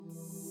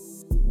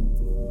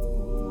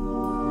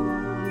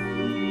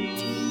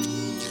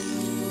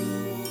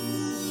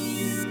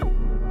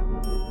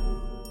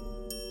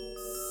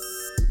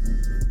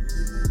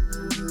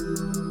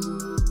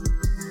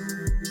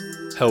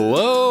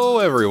Hello,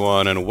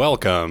 everyone, and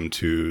welcome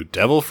to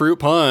Devil Fruit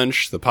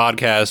Punch, the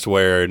podcast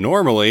where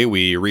normally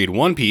we read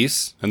One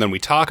Piece and then we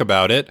talk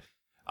about it.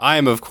 I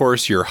am, of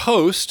course, your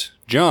host,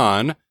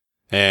 John,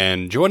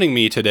 and joining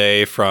me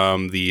today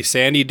from the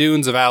sandy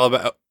dunes of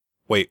Alabama...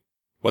 Wait,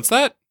 what's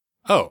that?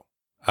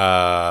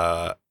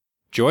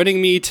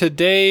 Joining me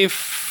today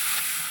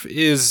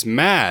is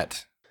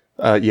Matt.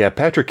 Yeah,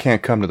 Patrick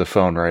can't come to the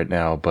phone right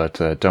now, but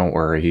don't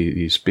worry,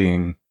 he's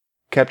being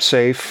kept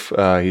safe.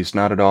 He's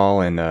not at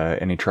all in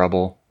any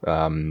trouble.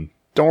 Don't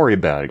worry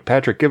about it.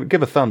 Patrick,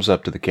 give a thumbs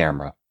up to the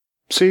camera.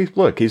 See,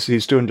 look,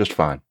 he's doing just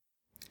fine.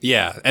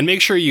 Yeah, and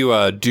make sure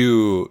you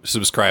do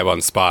subscribe on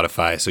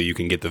Spotify so you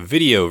can get the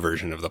video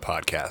version of the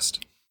podcast.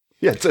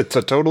 Yeah, it's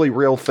a totally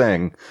real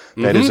thing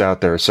that is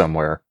out there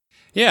somewhere.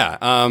 Yeah,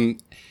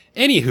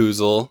 any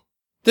hoozle,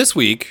 this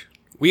week,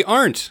 we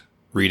aren't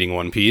reading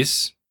One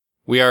Piece.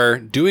 We are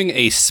doing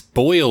a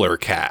spoiler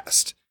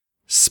cast.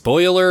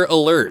 Spoiler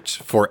alert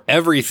for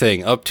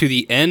everything up to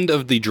the end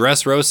of the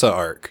Dressrosa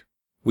arc.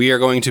 We are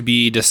going to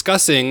be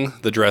discussing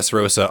the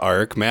Dressrosa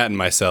arc, Matt and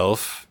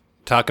myself,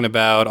 talking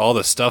about all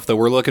the stuff that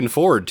we're looking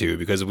forward to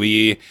because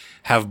we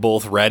have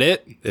both read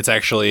it. It's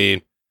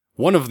actually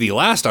one of the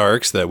last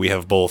arcs that we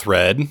have both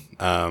read.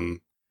 I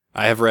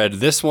have read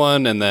this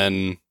one and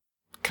then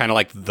kind of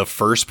like the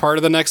first part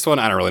of the next one.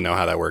 I don't really know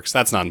how that works.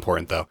 That's not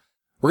important though.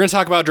 We're going to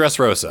talk about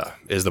Dressrosa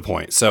is the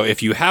point. So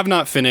if you have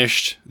not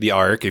finished the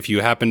arc, if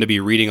you happen to be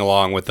reading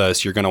along with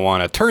us, you're going to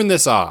want to turn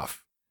this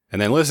off and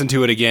then listen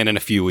to it again in a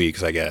few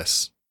weeks, I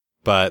guess.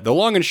 But the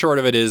long and short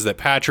of it is that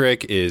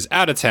Patrick is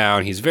out of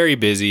town. He's very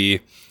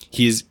busy.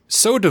 He's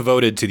so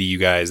devoted to you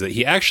guys that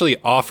he actually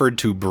offered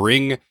to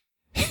bring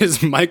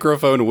his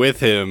microphone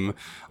with him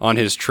on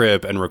his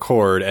trip and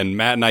record. And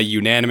Matt and I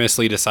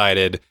unanimously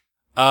decided,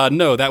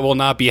 no, that will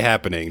not be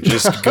happening.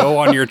 Just go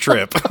on your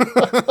trip.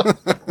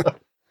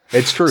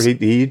 It's true.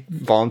 He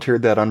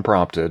volunteered that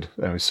unprompted.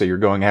 So you're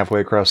going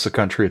halfway across the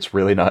country. It's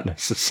really not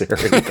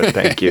necessary, but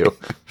thank you.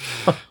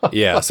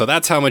 Yeah, so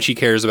that's how much he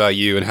cares about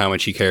you and how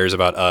much he cares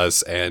about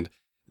us. And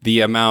the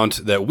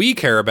amount that we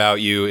care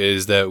about you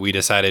is that we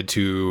decided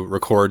to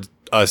record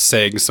us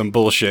saying some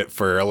bullshit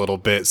for a little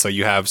bit so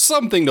you have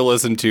something to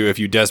listen to if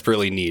you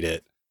desperately need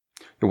it.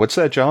 What's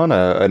that, John?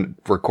 A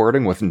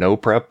recording with no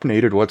prep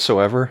needed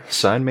whatsoever?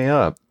 Sign me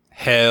up.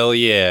 Hell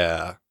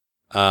yeah.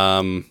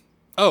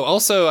 Oh,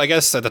 also, I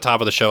guess at the top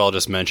of the show, I'll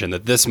just mention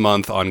that this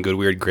month on Good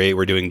Weird Great,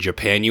 we're doing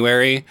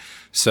Japanuary.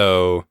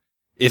 So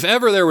if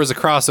ever there was a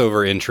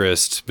crossover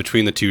interest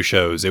between the two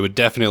shows, it would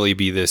definitely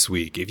be this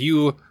week. If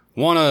you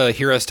want to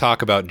hear us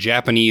talk about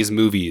Japanese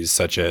movies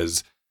such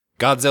as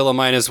Godzilla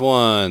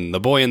 -1, The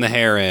Boy and the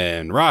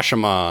Heron,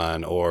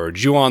 Rashomon, or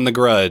Ju-on the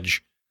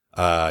Grudge,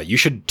 you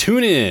should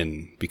tune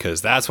in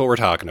because that's what we're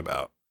talking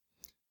about.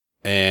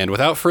 And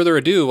without further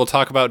ado, we'll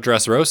talk about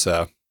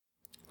Dressrosa.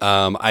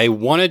 I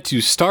wanted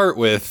to start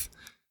with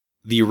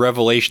the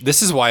revelation.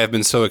 This is why I've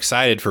been so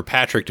excited for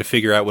Patrick to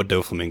figure out what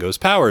Doflamingo's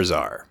powers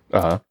are.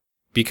 Uh-huh.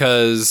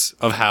 Because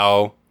of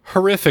how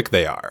horrific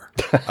they are.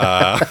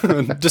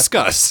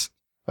 Discuss.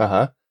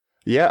 Uh-huh.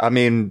 Yeah, I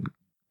mean,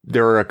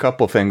 there are a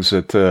couple things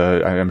that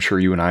I'm sure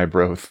you and I are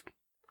both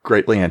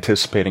greatly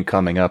anticipating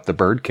coming up. The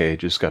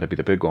birdcage has got to be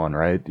the big one,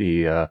 right?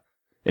 He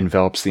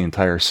envelops the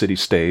entire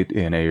city-state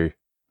in a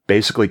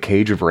basically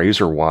cage of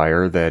razor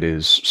wire that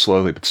is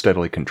slowly but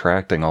steadily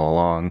contracting all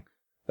along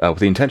with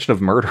the intention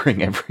of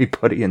murdering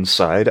everybody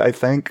inside, I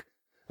think,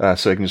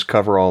 so they can just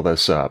cover all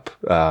this up.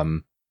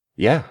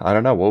 Yeah, I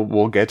don't know.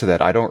 We'll get to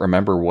that. I don't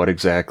remember what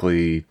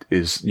exactly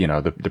is,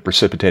 the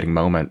precipitating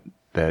moment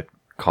that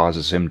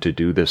causes him to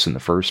do this in the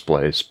first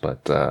place,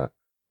 but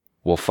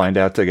we'll find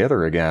out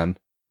together again.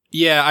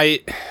 Yeah,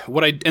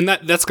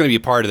 that's going to be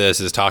part of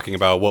this is talking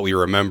about what we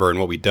remember and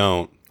what we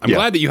don't. I'm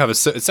glad that you have it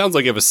sounds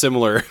like you have a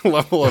similar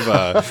level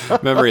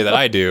of memory that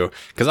I do,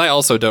 because I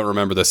also don't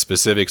remember the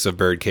specifics of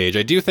Birdcage.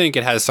 I do think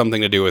it has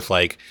something to do with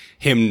like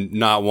him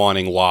not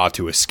wanting Law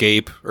to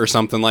escape or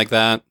something like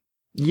that.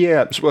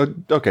 Yeah.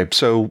 Okay.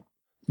 So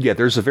yeah,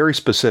 there's a very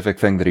specific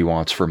thing that he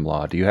wants from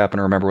Law. Do you happen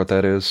to remember what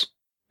that is?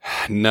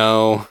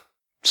 No.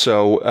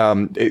 So,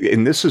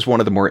 and this is one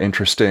of the more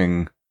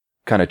interesting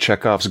kind of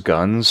Chekhov's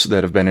guns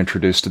that have been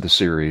introduced to the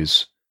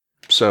series.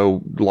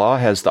 So Law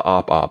has the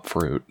op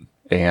fruit.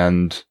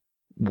 And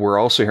we're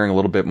also hearing a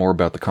little bit more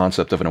about the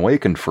concept of an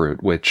awakened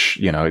fruit, which,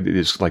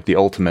 is like the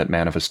ultimate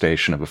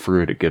manifestation of a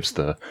fruit. It gives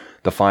the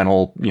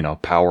final,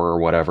 power or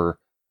whatever.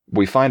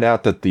 We find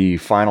out that the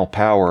final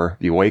power,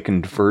 the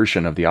awakened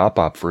version of the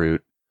op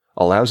fruit,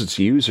 allows its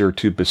user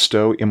to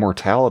bestow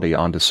immortality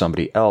onto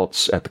somebody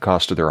else at the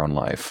cost of their own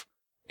life.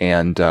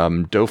 And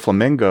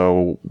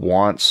Doflamingo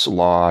wants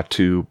Law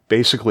to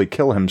basically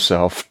kill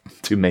himself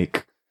to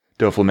make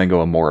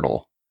Doflamingo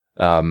immortal.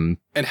 And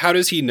how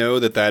does he know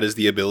that is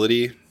the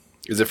ability?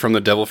 Is it from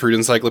the Devil Fruit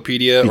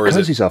Encyclopedia?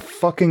 Because he's a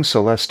fucking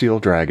celestial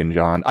dragon,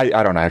 John.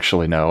 I don't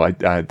actually know.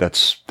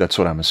 That's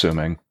what I'm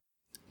assuming.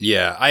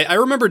 Yeah, I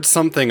remembered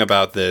something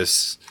about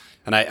this,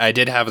 and I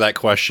did have that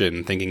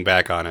question thinking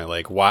back on it.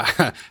 Like,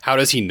 why? How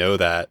does he know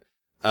that?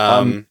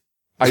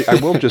 I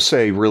will just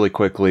say really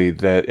quickly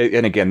that,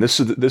 and again, this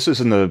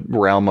is in the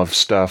realm of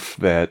stuff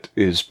that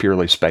is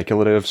purely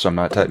speculative, so I'm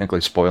not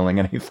technically spoiling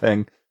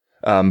anything.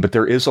 But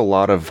there is a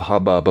lot of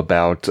hubbub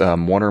about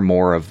one or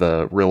more of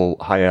the real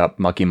high up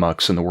mucky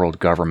mucks in the world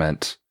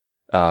government,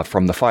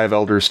 from the Five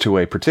Elders to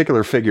a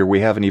particular figure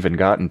we haven't even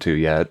gotten to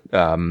yet,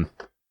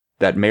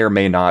 that may or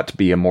may not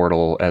be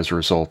immortal as a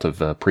result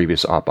of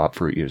previous op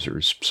fruit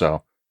users.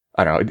 So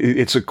I don't know.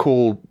 It's a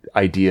cool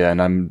idea,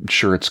 and I'm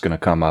sure it's going to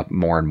come up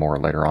more and more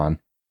later on.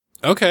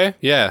 Okay,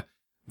 yeah.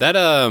 That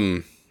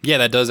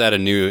that does add a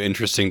new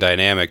interesting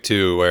dynamic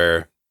too,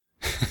 where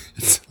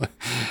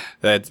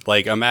that's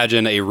like,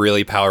 imagine a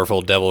really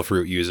powerful devil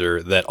fruit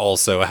user that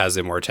also has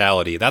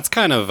immortality. That's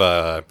kind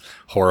of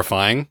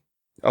horrifying.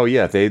 Oh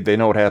yeah, they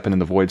know what happened in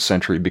the Void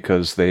Century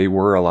because they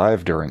were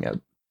alive during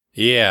it.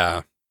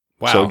 Yeah.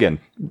 Wow. So again,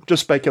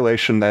 just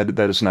speculation that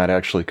is not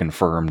actually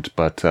confirmed,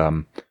 but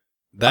I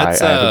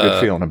have a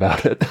good feeling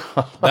about it.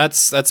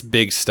 That's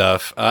big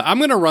stuff. I'm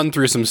going to run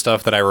through some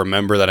stuff that I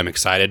remember that I'm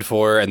excited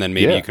for, and then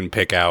maybe you can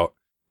pick out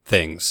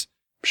things.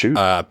 Shoot.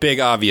 Big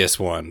obvious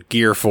one.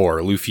 Gear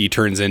 4. Luffy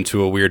turns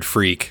into a weird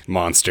freak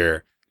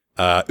monster.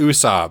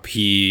 Usopp.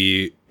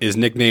 He is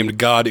nicknamed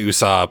God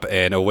Usopp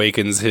and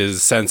awakens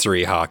his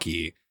sensory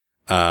haki.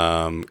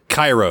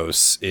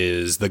 Kairos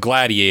is the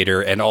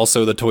gladiator and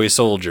also the toy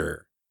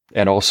soldier.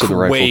 And also the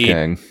rightful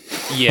king.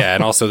 Yeah,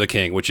 and also the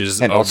king, which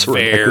is and also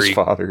Rebecca's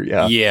father,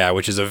 yeah. Yeah,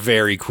 which is a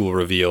very cool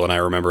reveal, and I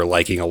remember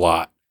liking a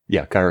lot.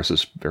 Yeah, Kairos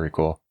is very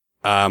cool.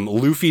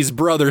 Luffy's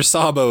brother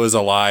Sabo is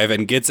alive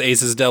and gets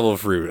Ace's devil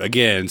fruit.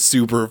 Again,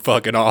 super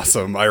fucking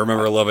awesome. I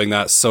remember loving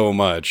that so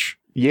much.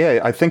 Yeah,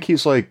 I think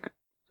he's like,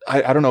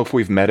 I don't know if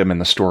we've met him in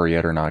the story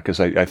yet or not,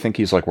 because I think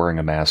he's like wearing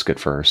a mask at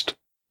first.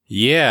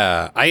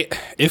 Yeah,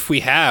 if we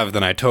have,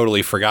 then I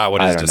totally forgot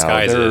what his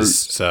disguise is.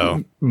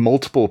 So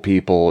multiple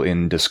people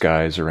in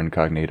disguise or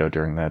incognito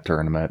during that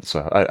tournament.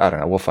 So I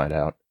don't know. We'll find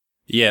out.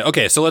 Yeah.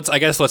 Okay. So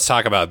let's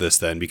talk about this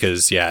then,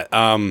 because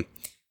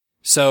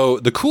so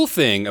the cool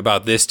thing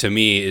about this to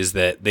me is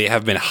that they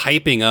have been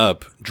hyping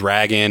up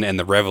Dragon and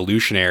the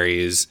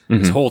Revolutionaries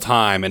this whole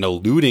time and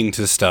alluding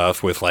to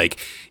stuff with like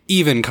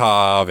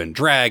Ivankov and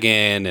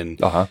Dragon and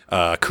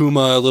Kuma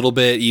a little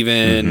bit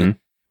even.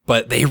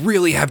 But they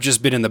really have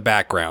just been in the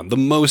background. The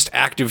most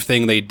active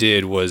thing they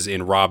did was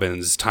in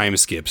Robin's time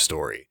skip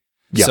story.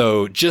 Yeah.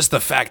 So just the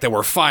fact that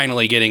we're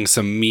finally getting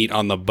some meat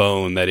on the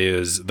bone that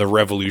is the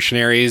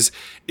Revolutionaries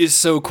is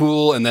so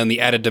cool. And then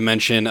the added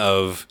dimension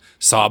of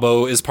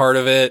Sabo is part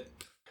of it.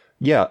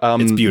 Yeah.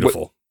 It's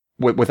beautiful.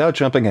 Without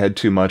jumping ahead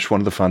too much, one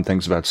of the fun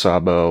things about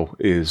Sabo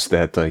is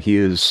that he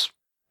is,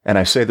 and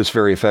I say this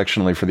very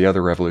affectionately for the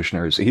other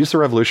revolutionaries, he's the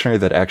revolutionary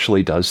that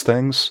actually does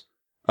things.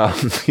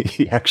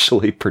 He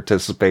actually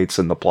participates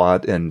in the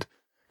plot and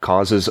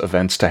causes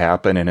events to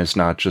happen and is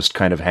not just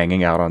kind of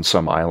hanging out on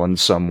some island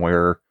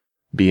somewhere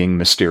being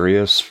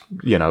mysterious.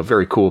 You know,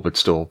 very cool, but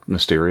still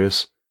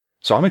mysterious.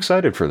 So I'm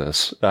excited for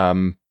this.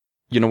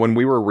 When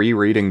we were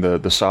rereading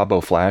the Sabo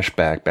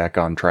flashback back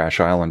on Trash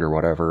Island or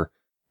whatever,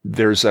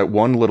 there's that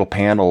one little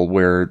panel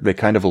where they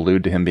kind of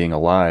allude to him being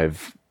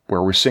alive,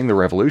 where we're seeing the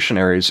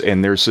revolutionaries,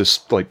 and there's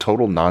this like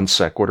total non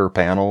sequitur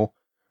panel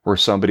where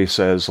somebody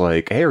says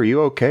like, "Hey, are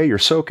you okay? You're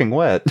soaking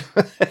wet."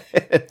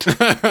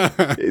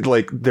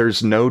 Like,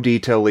 there's no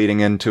detail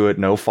leading into it,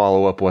 no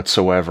follow-up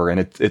whatsoever, and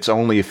it's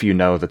only if you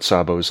know that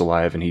Sabo is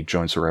alive and he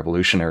joins the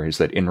revolutionaries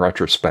that, in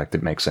retrospect,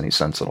 it makes any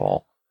sense at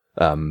all.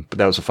 But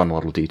that was a fun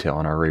little detail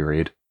in our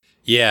reread.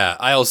 Yeah,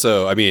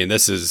 I mean,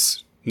 this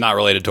is not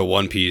related to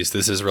One Piece.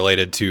 This is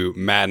related to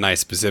Matt and I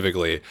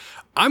specifically.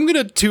 I'm going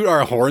to toot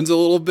our horns a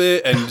little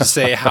bit and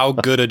say how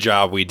good a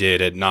job we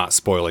did at not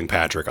spoiling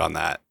Patrick on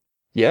that.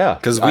 Yeah.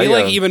 Because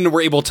we even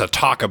were able to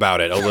talk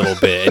about it a little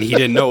bit and he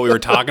didn't know what we were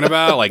talking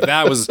about. Like,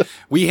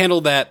 we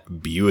handled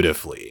that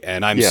beautifully.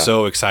 And I'm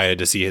so excited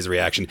to see his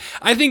reaction.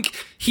 I think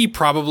he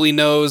probably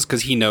knows,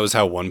 because he knows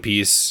how One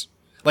Piece,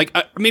 like,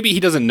 maybe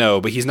he doesn't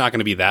know, but he's not going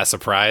to be that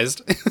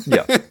surprised.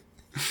 Yeah.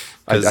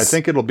 I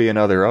think it'll be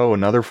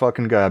another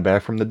fucking guy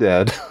back from the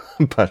dead.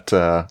 But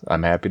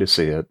I'm happy to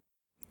see it.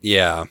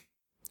 Yeah.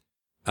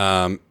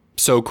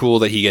 So cool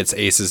that he gets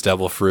Ace's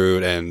devil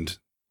fruit, and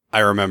I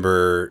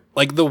remember,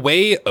 like, the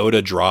way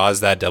Oda draws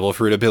that devil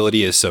fruit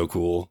ability is so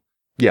cool.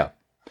 Yeah.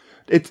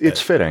 It's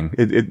fitting.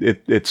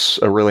 It's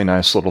a really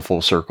nice little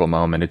full circle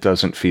moment. It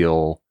doesn't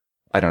feel,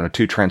 I don't know,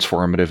 too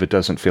transformative. It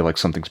doesn't feel like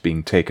something's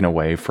being taken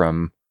away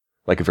from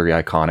like a very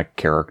iconic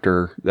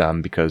character,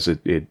 because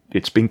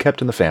it's being kept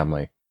in the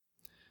family.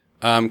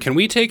 Can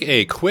we take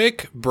a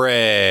quick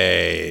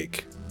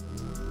break?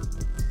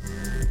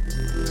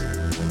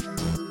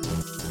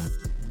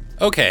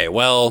 Okay,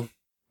 well,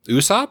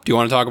 Usopp, do you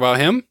want to talk about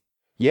him?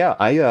 Yeah,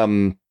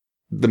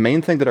 the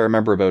main thing that I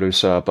remember about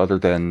Usopp, other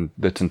than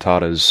the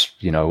Tentatas,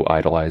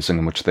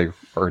 idolizing, which they're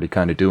already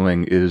kind of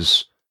doing,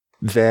 is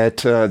that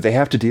they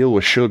have to deal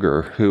with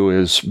Sugar, who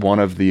is one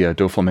of the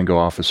Doflamingo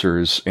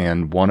officers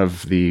and one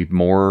of the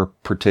more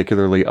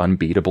particularly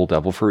unbeatable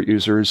devil fruit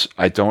users.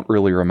 I don't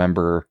really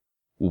remember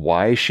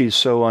why she's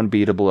so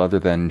unbeatable, other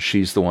than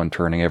she's the one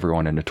turning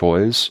everyone into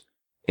toys.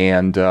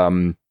 And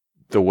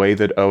the way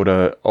that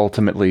Oda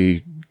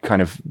ultimately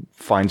kind of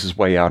finds his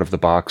way out of the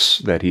box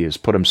that he has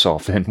put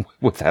himself in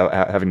without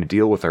having to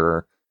deal with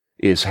her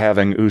is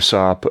having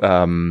Usopp,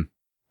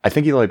 I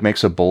think he like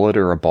makes a bullet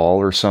or a ball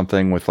or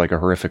something with like a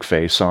horrific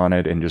face on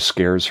it and just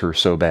scares her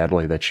so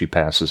badly that she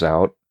passes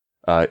out.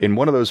 In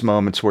one of those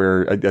moments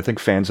where I think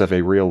fans have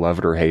a real love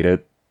it or hate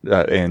it,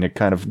 and it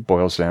kind of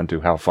boils down to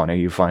how funny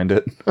you find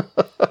it.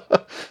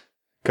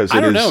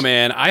 I don't know,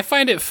 man. I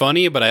find it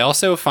funny, but I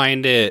also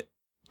find it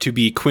to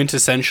be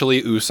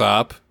quintessentially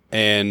Usopp.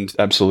 And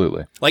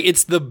absolutely, like,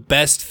 it's the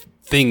best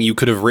thing you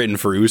could have written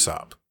for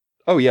Usopp.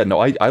 Oh, yeah. No,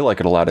 I like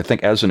it a lot. I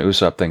think as an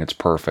Usopp thing, it's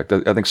perfect.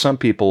 I think some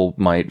people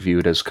might view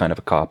it as kind of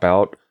a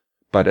cop-out.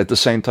 But at the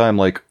same time,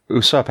 like,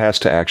 Usopp has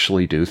to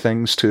actually do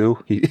things,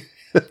 too. He,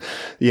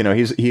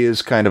 he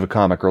is kind of a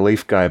comic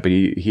relief guy, but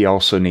he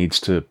also needs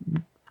to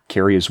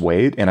carry his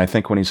weight. And I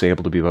think when he's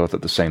able to be both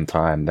at the same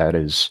time, that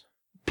is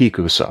peak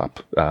Usopp.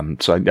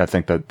 So I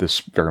think that this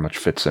very much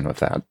fits in with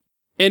that.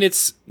 And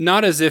it's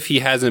not as if he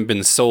hasn't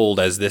been sold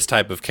as this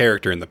type of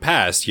character in the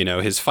past.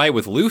 His fight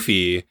with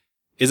Luffy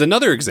is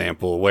another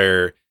example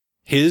where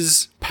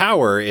his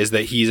power is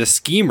that he's a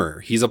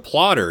schemer, he's a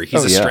plotter,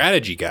 he's a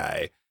strategy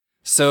guy.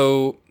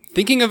 So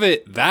thinking of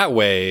it that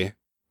way,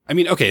 I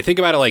mean, okay, think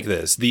about it like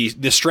this.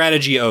 The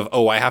strategy of,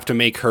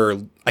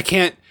 I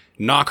can't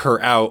knock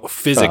her out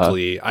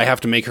physically. I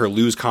have to make her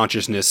lose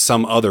consciousness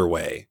some other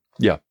way.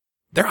 Yeah.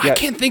 I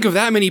can't think of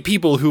that many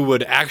people who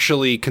would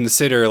actually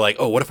consider like,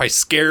 oh, what if I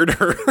scared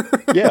her?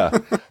 Yeah.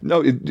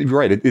 No,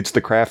 right. It's the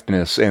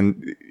craftiness,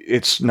 and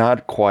it's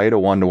not quite a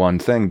one-to-one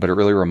thing, but it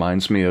really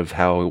reminds me of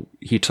how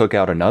he took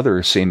out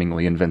another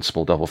seemingly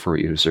invincible Devil Fruit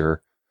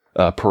user,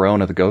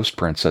 Perona the Ghost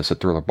Princess at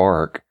Thriller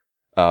Bark,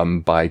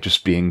 by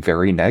just being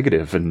very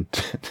negative and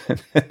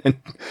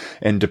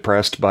and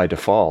depressed by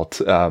default.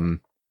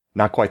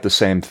 Not quite the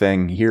same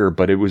thing here,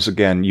 but it was,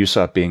 again,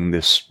 Usopp being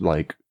this,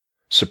 like,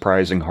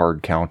 surprising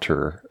hard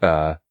counter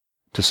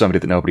to somebody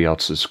that nobody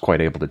else is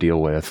quite able to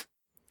deal with.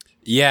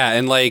 Yeah,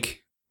 and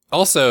like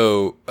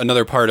also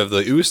another part of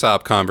the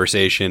Usopp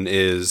conversation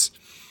is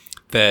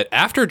that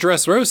after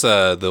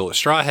Dressrosa, the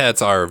Straw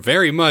Hats are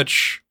very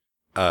much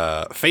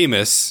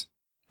famous.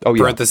 Oh,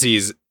 yeah.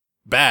 Parentheses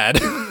bad.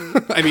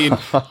 I mean,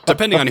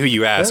 depending on who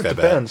you ask, I bet.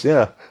 Depends,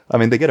 yeah. I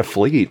mean, they get a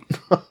fleet.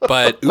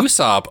 But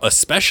Usopp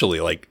especially,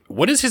 like,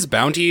 what is his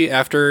bounty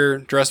after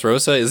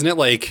Dressrosa? Isn't it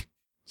like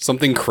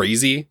something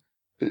crazy?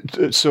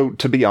 So,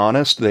 to be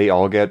honest, they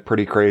all get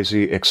pretty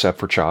crazy except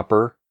for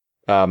Chopper.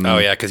 Oh,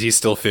 yeah, because he's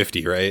still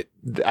 50, right?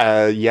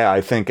 Yeah, I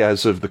think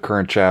as of the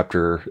current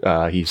chapter,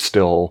 he's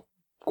still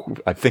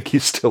at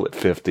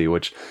 50,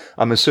 which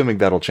I'm assuming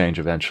that'll change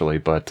eventually.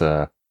 But,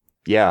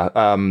 yeah.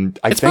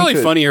 It's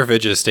probably funnier if it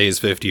just stays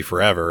 50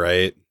 forever,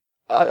 right?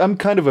 I'm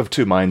kind of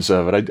two minds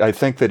of it. I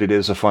think that it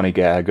is a funny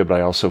gag, but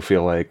I also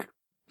feel like,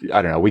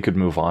 I don't know, we could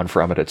move on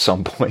from it at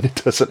some point.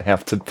 It doesn't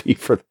have to be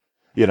for,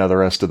 the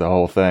rest of the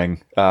whole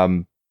thing.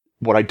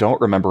 What I don't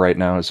remember right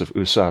now is if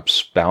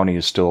Usopp's bounty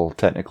is still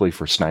technically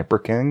for Sniper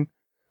King,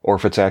 or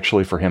if it's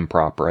actually for him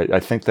proper. I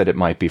think that it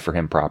might be for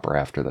him proper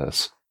after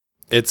this.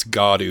 It's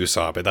God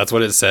Usopp. That's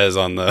what it says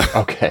on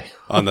the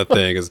on the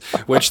thing.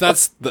 Which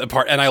that's the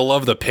part, and I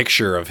love the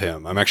picture of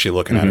him. I'm actually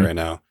looking at it right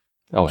now.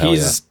 Oh, hell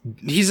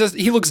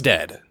he looks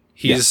dead.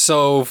 He's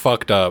so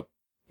fucked up.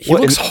 He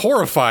looks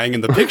horrifying in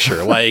the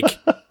picture. Like,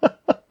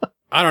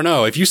 I don't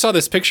know. If you saw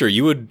this picture,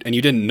 you would, and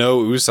you didn't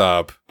know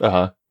Usopp,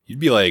 you'd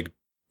be like,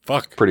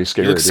 fuck. Pretty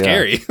scary. He looks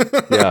scary.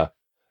 Yeah.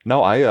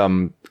 No,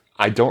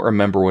 I don't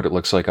remember what it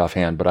looks like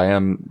offhand, but I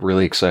am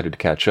really excited to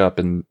catch up.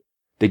 And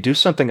they do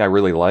something I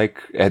really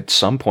like at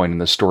some point in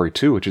the story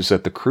too, which is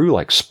that the crew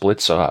like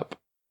splits up.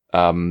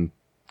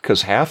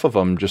 Because half of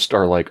them just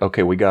are like,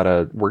 okay, we're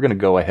gonna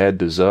go ahead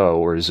to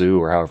Zoo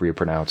or however you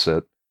pronounce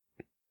it.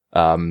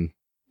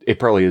 It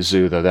probably is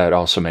Zoo, though. That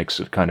also makes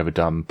it kind of a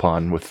dumb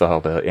pun with all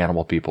the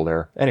animal people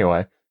there.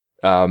 Anyway.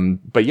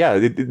 But yeah,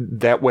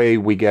 that way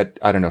we get,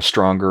 I don't know,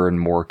 stronger and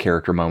more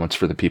character moments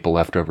for the people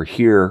left over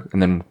here.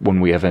 And then when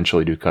we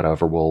eventually do cut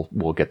over,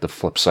 we'll get the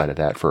flip side of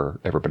that for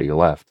everybody who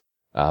left.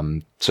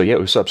 So yeah,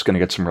 Usopp's going to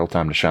get some real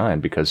time to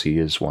shine because he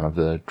is one of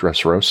the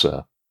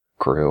Dressrosa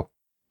crew.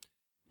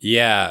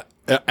 Yeah.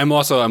 I'm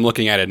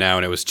looking at it now,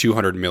 and it was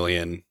 200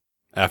 million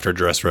after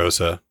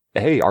Dressrosa.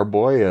 Hey, our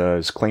boy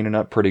is cleaning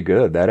up pretty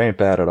good. That ain't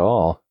bad at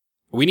all.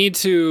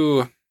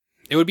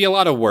 It would be a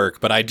lot of work,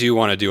 but I do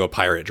want to do a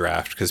pirate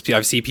draft because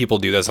I've seen people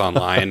do this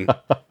online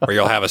where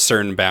you'll have a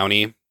certain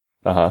bounty.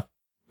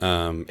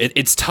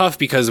 It's tough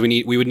because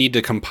we would need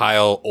to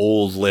compile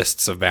old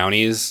lists of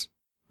bounties.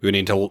 We would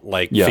need to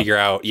figure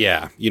out.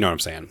 Yeah, you know what I'm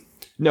saying.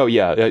 No,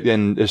 yeah,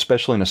 and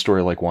especially in a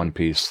story like One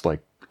Piece,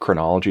 like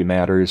chronology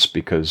matters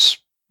because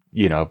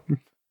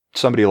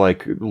somebody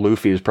like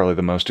Luffy is probably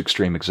the most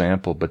extreme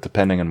example, but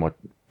depending on what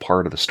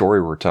part of the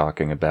story we're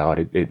talking about,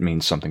 it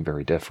means something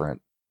very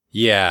different.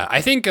 Yeah,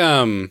 I think,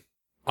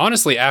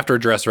 honestly, after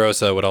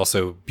Dressrosa would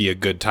also be a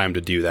good time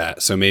to do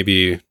that. So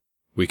maybe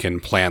we can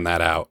plan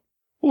that out.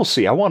 We'll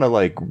see. I want to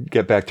like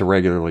get back to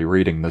regularly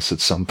reading this at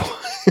some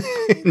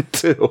point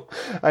too.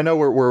 I know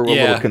we're a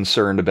little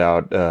concerned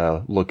about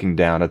looking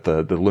down at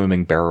the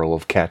looming barrel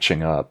of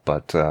catching up,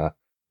 but I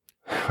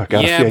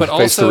gotta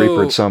face the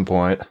Reaper at some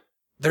point.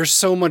 There's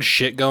so much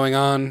shit going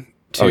on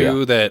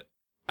too that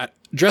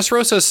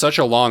Dressrosa is such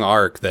a long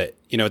arc that,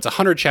 you know, it's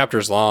 100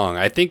 chapters long.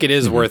 I think it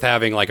is worth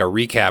having like a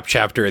recap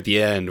chapter at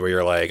the end where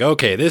you're like,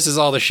 okay, this is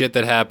all the shit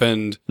that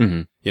happened.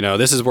 You know,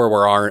 this is where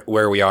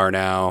we are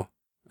now.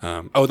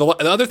 The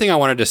other thing I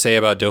wanted to say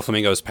about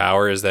Doflamingo's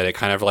power is that it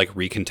kind of like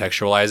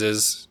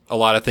recontextualizes a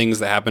lot of things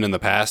that happened in the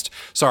past.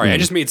 Sorry, I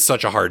just made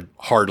such a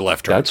hard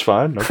left turn. That's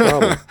fine, no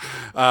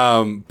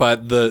problem.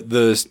 But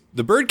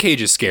the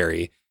birdcage is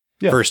scary.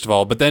 Yeah. First of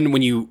all, but then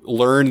when you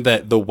learn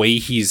that the way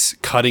he's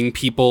cutting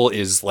people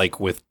is like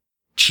with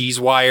cheese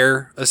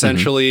wire,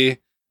 essentially,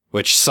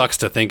 which sucks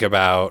to think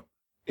about.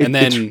 And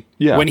then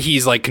when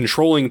he's like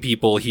controlling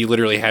people, he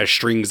literally has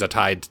strings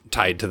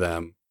tied to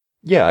them.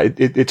 Yeah,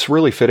 it's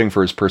really fitting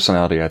for his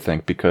personality, I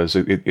think, because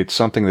it's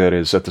something that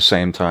is at the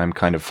same time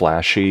kind of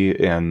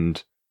flashy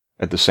and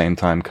at the same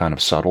time kind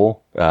of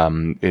subtle.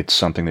 It's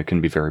something that can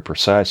be very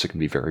precise. It can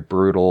be very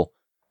brutal.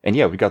 And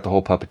yeah, we got the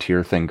whole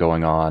puppeteer thing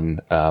going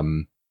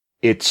on.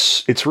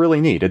 It's really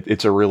neat.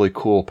 It's a really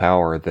cool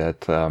power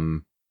that,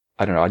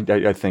 I don't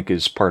know, I think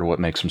is part of what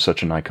makes him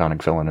such an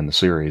iconic villain in the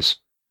series.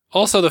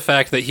 Also the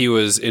fact that he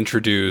was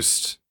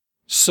introduced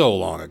so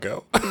long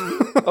ago.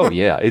 Oh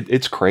yeah,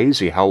 it's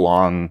crazy how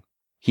long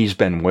he's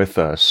been with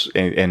us,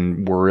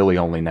 and we're really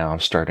only now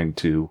starting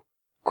to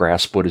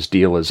grasp what his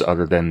deal is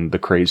other than the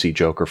crazy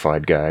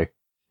Joker-fied guy.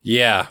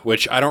 Yeah,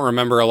 which I don't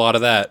remember a lot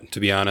of that, to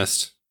be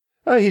honest.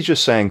 He's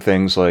just saying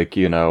things like,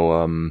 you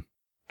know,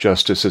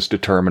 justice is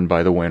determined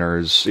by the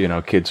winners. You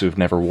know, kids who've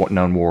never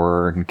known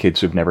war and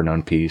kids who've never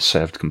known peace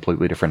have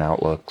completely different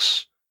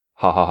outlooks.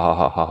 Ha ha ha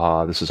ha ha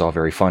ha. This is all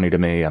very funny to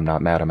me. I'm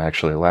not mad. I'm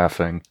actually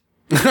laughing.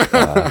 Just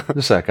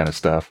that kind of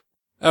stuff.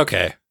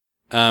 Okay.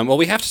 Well,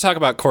 we have to talk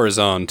about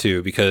Corazon,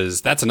 too,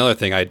 because that's another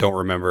thing I don't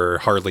remember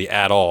hardly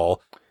at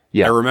all.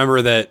 Yeah. I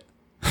remember that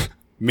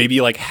maybe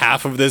like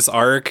half of this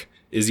arc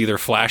is either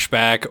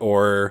flashback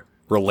or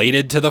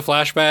related to the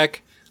flashback,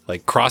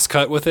 like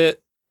cross-cut with it.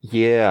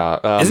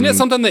 Yeah. Isn't it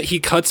something that he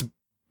cuts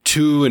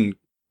to and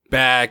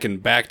back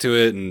to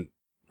it?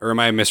 Or am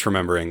I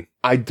misremembering?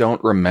 I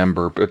don't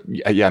remember, but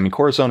yeah, I mean,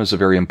 Corazon is a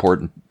very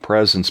important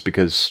presence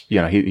because, you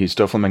know, he's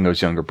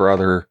Doflamingo's younger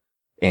brother,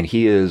 and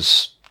he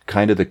is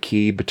kind of the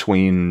key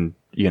between,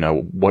 you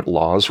know, what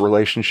Law's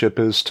relationship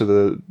is to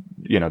the,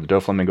 you know, the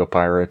Doflamingo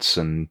pirates.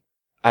 And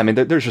I mean,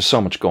 there's just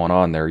so much going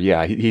on there.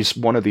 Yeah, he's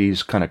one of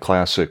these kind of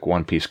classic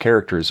One Piece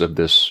characters of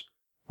this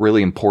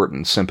really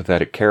important,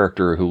 sympathetic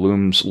character who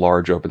looms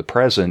large over the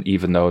present,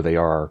 even though they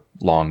are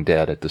long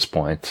dead at this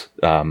point.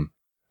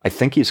 I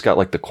think he's got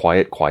like the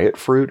quiet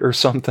fruit or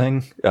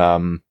something.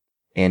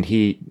 And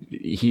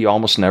he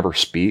almost never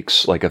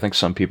speaks. Like, I think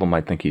some people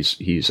might think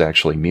he's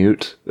actually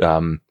mute.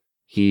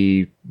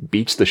 He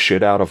beats the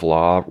shit out of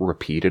Law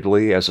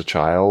repeatedly as a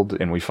child,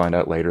 and we find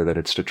out later that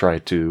it's to try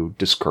to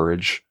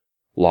discourage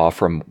Law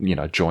from, you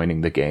know,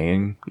 joining the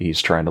gang.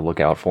 He's trying to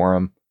look out for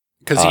him.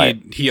 Because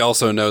he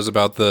also knows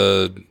about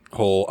the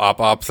whole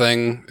op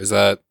thing? Is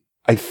that?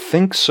 I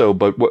think so,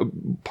 but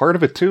part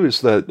of it too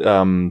is that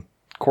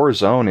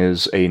Corazon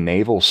is a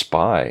naval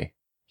spy.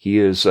 He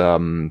is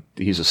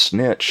he's a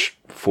snitch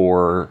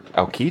for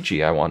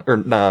Aokiji.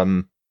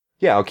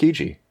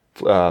 Aokiji.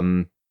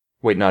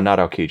 Wait, no, not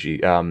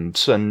Aokiji.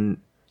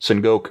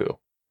 Sengoku.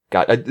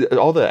 God,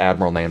 all the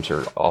admiral names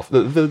are off.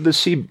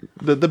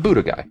 The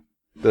Buddha guy,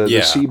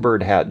 the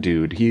seabird hat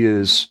dude. He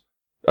is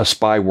a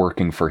spy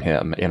working for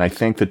him, and I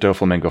think that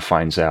Doflamingo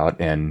finds out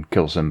and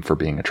kills him for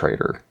being a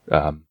traitor.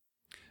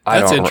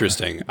 That's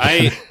interesting.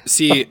 I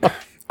see.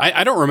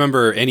 I don't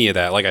remember any of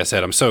that. Like I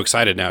said, I'm so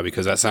excited now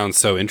because that sounds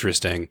so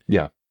interesting.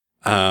 Yeah.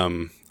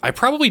 I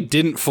probably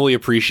didn't fully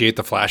appreciate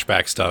the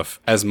flashback stuff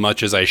as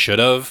much as I should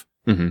have.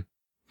 Mm-hmm.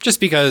 Just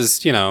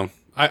because, you know,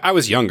 I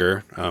was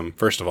younger,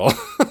 first of all.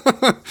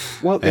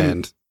 Well,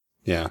 and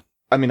yeah.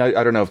 I mean,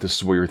 I don't know if this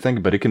is what you're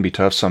thinking, but it can be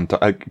tough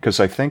sometimes, because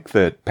I think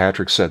that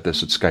Patrick said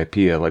this at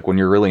Skypiea, like when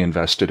you're really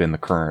invested in the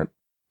current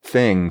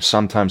thing,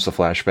 sometimes the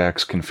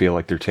flashbacks can feel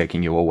like they're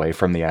taking you away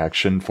from the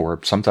action for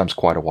sometimes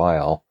quite a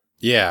while.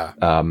 Yeah.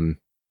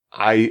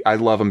 I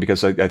love them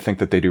because I think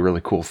that they do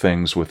really cool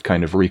things with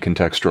kind of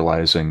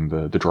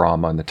recontextualizing the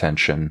drama and the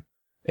tension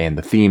and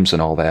the themes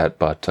and all that.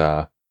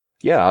 But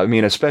yeah, I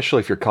mean,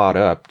 especially if you're caught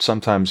up,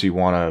 sometimes you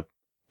want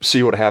to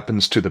see what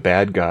happens to the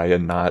bad guy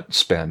and not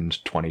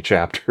spend 20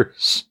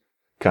 chapters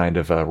kind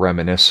of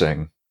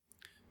reminiscing.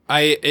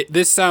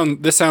 This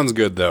sounds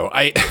good though.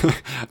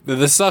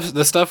 The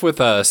stuff with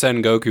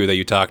Sengoku that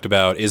you talked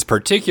about is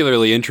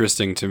particularly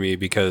interesting to me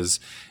because,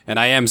 and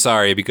I am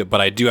sorry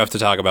but I do have to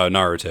talk about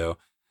Naruto.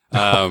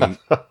 I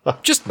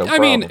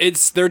mean,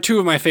 they're two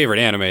of my favorite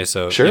anime,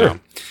 so sure. You know.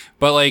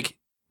 But like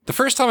the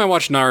first time I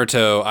watched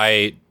Naruto,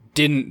 I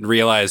didn't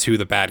realize who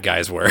the bad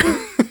guys were.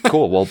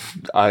 Cool. Well,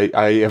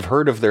 I have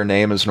heard of their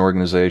name as an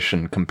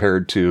organization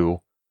compared to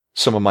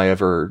some of my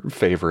ever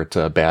favorite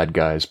bad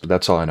guys, but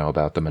that's all I know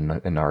about them in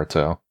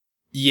Naruto.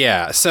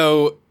 Yeah,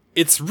 so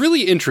it's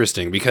really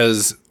interesting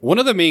because one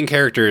of the main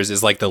characters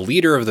is like the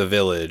leader of the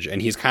village,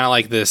 and he's kind of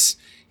like this.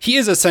 He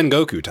is a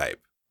Sengoku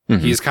type.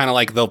 Mm-hmm. He's kind of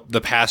like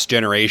the past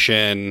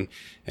generation,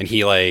 and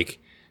he like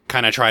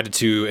kind of tried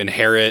to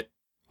inherit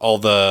all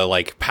the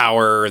like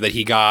power that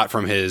he got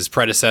from his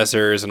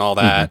predecessors and all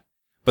that. Mm-hmm.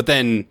 But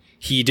then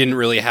he didn't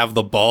really have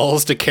the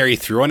balls to carry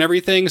through on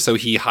everything, so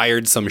he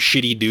hired some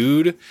shitty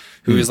dude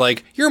who is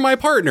like, "You're my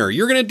partner.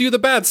 You're going to do the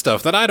bad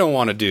stuff that I don't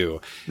want to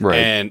do." Right.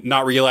 And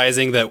not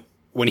realizing that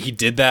when he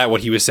did that,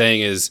 what he was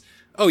saying is,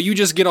 "Oh, you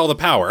just get all the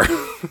power."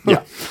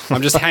 Yeah.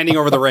 I'm just handing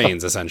over the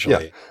reins,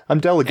 essentially. Yeah. I'm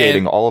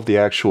delegating all of the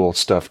actual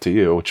stuff to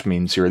you, which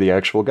means you're the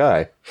actual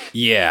guy.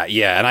 Yeah,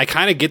 yeah. And I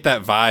kind of get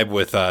that vibe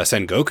with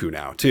Sengoku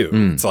now, too.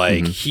 It's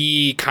like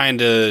he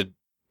kind of,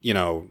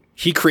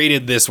 he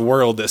created this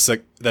world that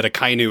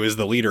Akainu is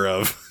the leader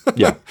of.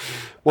 Yeah.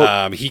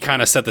 Well, he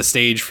kind of set the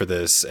stage for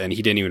this, and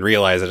he didn't even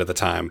realize it at the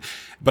time.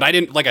 But I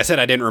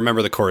didn't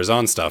remember the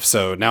Corazon stuff,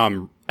 so now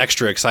I'm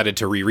extra excited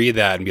to reread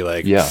that and be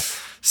like, yeah,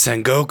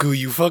 Sengoku,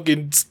 you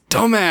fucking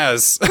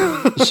dumbass.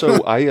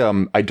 So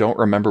I don't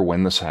remember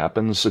when this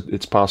happens.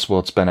 It's possible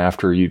it's been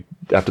after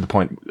the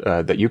point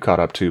that you caught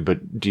up to,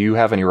 but do you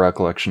have any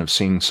recollection of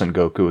seeing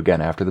Sengoku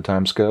again after the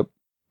time skip?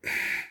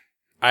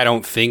 I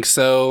don't think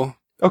so.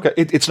 Okay,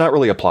 it's not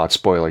really a plot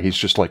spoiler. He's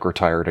just like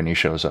retired and he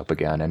shows up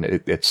again, and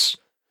it's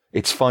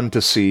fun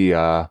to see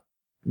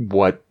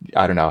what,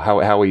 I don't know,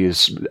 how he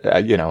is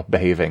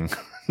behaving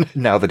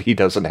now that he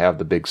doesn't have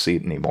the big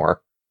seat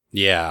anymore.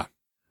 Yeah.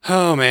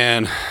 Oh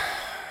man,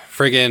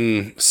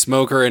 friggin'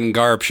 Smoker and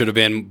Garp should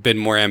have been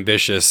more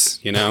ambitious.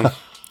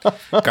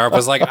 Garp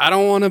was like, "I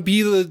don't want to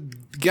be the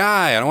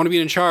guy. I don't want to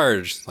be in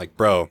charge." Like,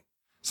 bro,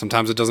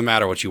 sometimes it doesn't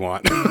matter what you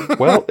want.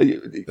 Well,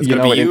 it's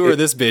gonna be you or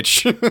this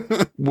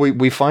bitch.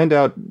 we find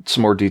out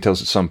some more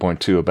details at some point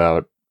too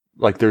about,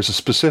 like, there's a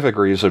specific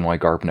reason why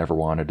Garp never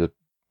wanted to,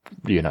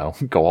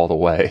 go all the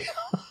way,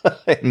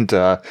 and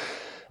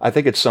I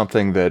think it's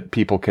something that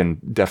people can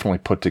definitely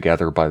put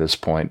together by this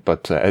point,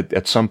 but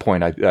at some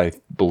point, I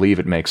believe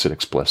it makes it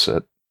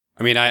explicit.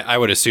 I mean, I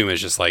would assume it's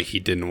just like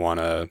he didn't want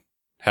to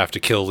have to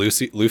kill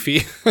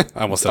Luffy. I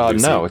almost said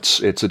Lucy. No,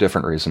 it's a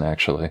different reason,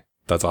 actually.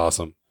 That's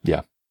awesome.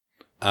 Yeah.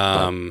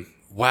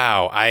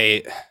 Wow.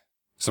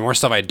 Some more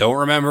stuff I don't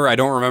remember. I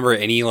don't remember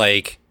any,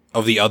 like,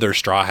 of the other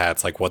Straw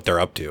Hats, like, what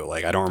they're up to.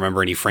 Like, I don't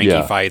remember any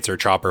Frankie fights or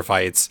Chopper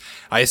fights.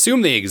 I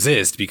assume they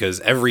exist because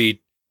every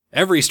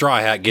Straw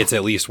Hat gets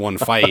at least one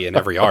fight in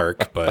every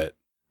arc, but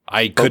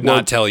I could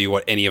not tell you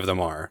what any of them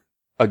are.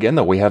 Again,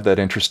 though, we have that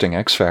interesting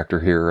X factor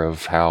here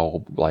of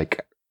how,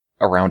 like,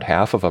 around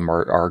half of them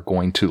are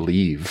going to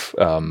leave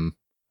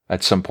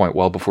at some point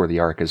well before the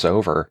arc is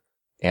over.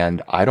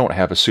 And I don't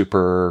have a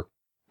super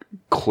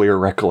clear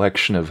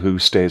recollection of who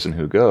stays and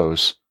who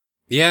goes.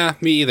 Yeah,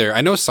 me either.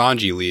 I know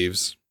Sanji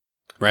leaves,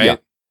 right?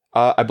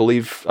 Yeah. I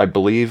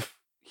believe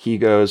he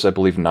goes. I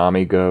believe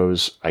Nami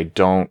goes. I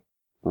don't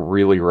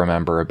really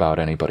remember about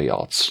anybody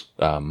else.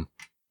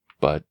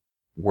 But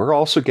we're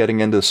also getting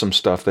into some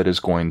stuff that is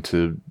going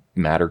to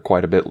matter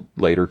quite a bit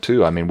later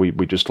too. I mean, we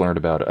just learned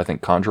about, I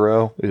think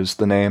Kanjuro is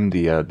the name,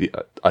 the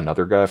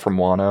another guy from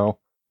Wano.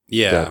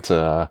 Yeah.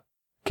 That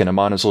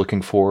Kinemon is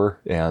looking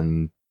for,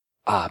 and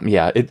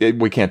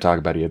we can't talk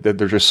about it yet.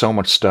 There's just so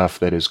much stuff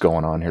that is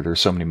going on here. There's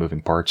so many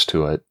moving parts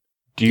to it.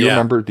 Do you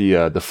remember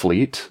the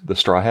fleet, the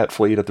Straw Hat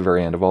fleet at the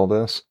very end of all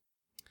this?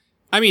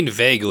 I mean,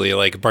 vaguely,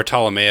 like,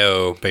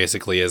 Bartolomeo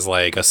basically is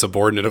like a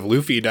subordinate of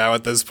Luffy now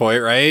at this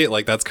point, right?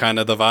 Like, that's kind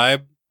of the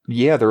vibe.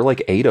 Yeah, there are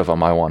like 8 of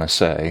them, I want to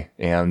say.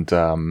 And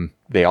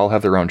they all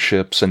have their own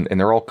ships, and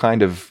they're all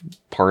kind of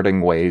parting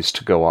ways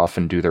to go off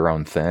and do their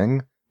own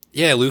thing.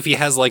 Yeah, Luffy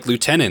has, like,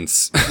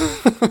 lieutenants.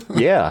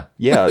 Yeah.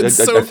 It's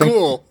so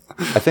cool.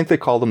 I think they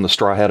call them the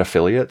Straw Hat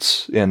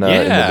affiliates in the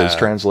Viz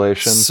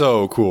translation.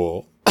 So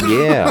cool.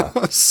 Yeah.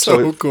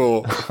 so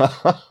cool.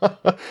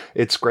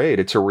 It's great.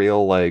 It's a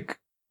real, like,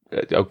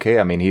 okay,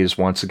 I mean, he's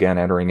once again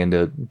entering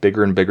into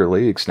bigger and bigger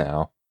leagues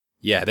now.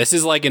 Yeah, this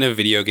is like in a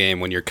video game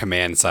when your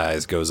command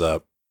size goes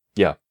up.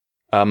 Yeah.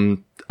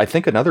 I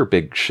think another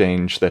big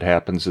change that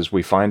happens is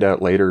we find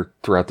out later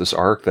throughout this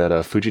arc that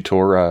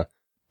Fujitora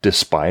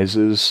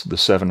despises the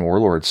Seven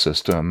Warlords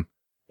system.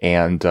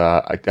 And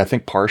I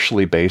think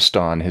partially based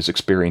on his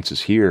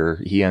experiences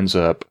here, he ends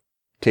up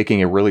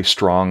taking a really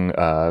strong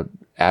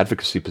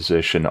advocacy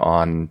position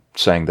on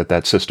saying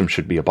that system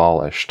should be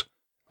abolished.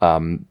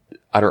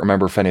 I don't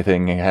remember if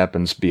anything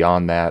happens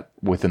beyond that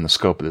within the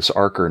scope of this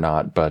arc or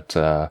not, but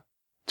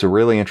it's a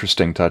really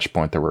interesting touch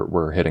point that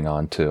we're hitting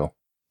on too.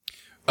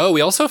 Oh,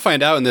 we also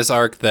find out in this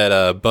arc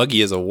that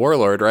Buggy is a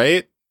warlord,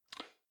 right?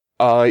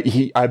 I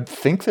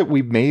think that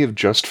we may have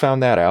just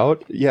found that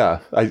out. Yeah,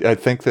 I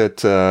think that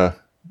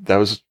that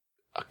was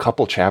a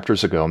couple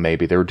chapters ago.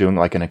 Maybe they were doing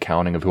like an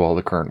accounting of who all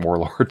the current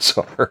warlords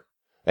are.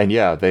 And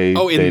yeah, we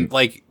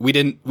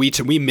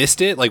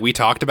missed it. Like, we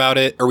talked about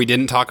it, or we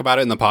didn't talk about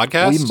it in the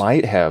podcast. We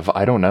might have.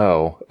 I don't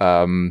know.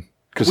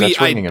 Because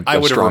that's ringing a I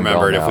would have strong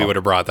remembered bell if we now. would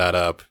have brought that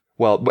up.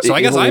 Well, so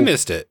I guess I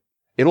missed it.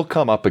 It'll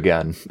come up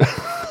again.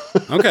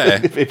 Okay.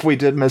 If we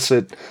did miss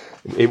it,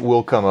 it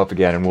will come up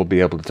again, and we'll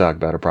be able to talk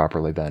about it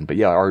properly then. But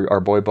yeah, our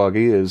boy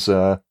Buggy is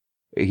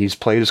he's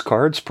played his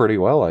cards pretty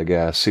well, I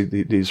guess.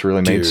 He's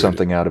really made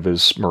something out of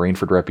his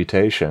Marineford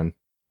reputation.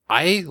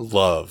 I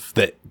love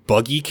that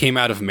Buggy came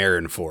out of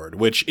Marineford,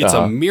 which it's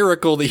a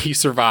miracle that he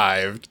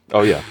survived.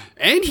 Oh yeah,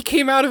 and he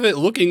came out of it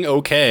looking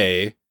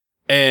okay.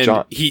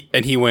 And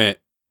he went,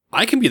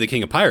 I can be the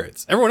king of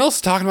pirates. Everyone else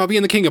is talking about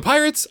being the king of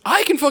pirates.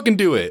 I can fucking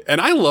do it.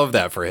 And I love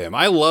that for him.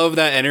 I love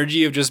that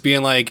energy of just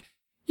being like,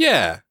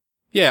 yeah,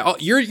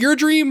 your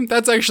dream,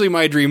 that's actually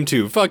my dream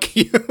too. Fuck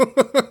you.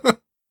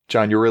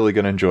 John, you're really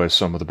going to enjoy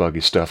some of the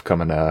Buggy stuff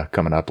coming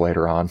up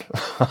later on.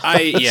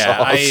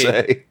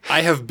 I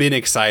have been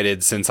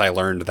excited since I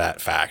learned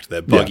that fact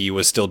that Buggy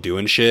was still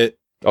doing shit.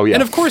 Oh yeah.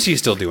 And of course he's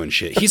still doing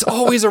shit. He's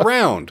always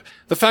around.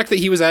 The fact that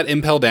he was at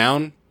Impel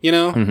Down,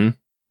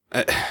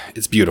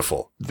 it's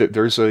beautiful.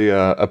 There's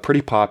a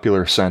pretty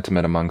popular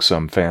sentiment among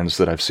some fans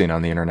that I've seen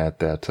on the internet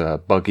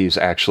that Buggy's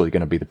actually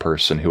going to be the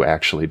person who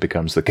actually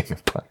becomes the king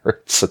of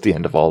pirates at the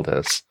end of all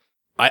this.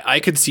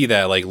 I could see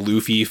that, like,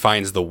 Luffy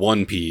finds the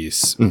One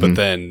Piece, but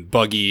then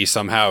Buggy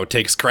somehow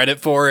takes credit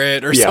for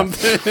it or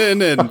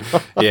something. And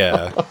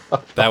yeah,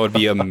 that would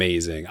be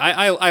amazing.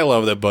 I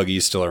love that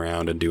Buggy's still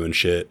around and doing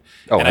shit.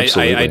 Oh, and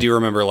absolutely. I do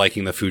remember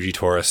liking the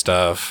Fujitora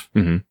stuff.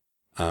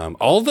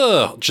 All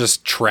the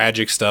just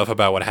tragic stuff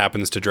about what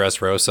happens to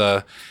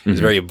Dressrosa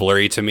is very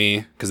blurry to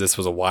me because this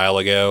was a while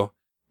ago.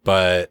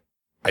 But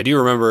I do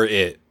remember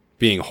it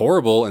being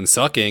horrible and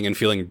sucking and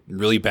feeling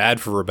really bad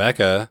for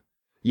Rebecca.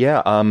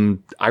 Yeah,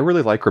 I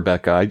really like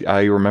Rebecca.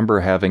 I remember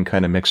having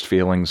kind of mixed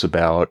feelings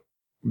about,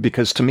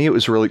 because to me it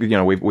was really,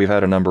 we've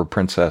had a number of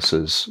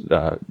princesses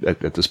at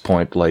this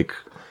point, like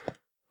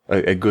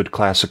a good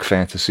classic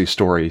fantasy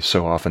story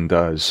so often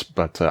does.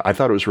 But I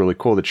thought it was really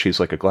cool that she's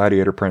like a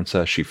gladiator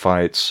princess. She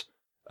fights.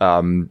 I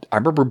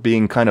remember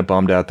being kind of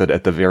bummed out that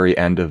at the very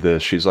end of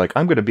this, she's like,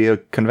 I'm going to be a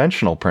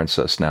conventional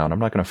princess now, and I'm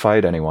not going to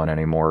fight anyone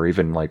anymore,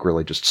 even like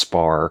really just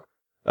spar.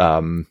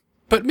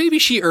 But maybe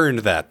she earned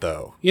that,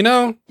 though, Yeah,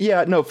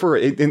 no,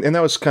 and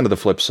that was kind of the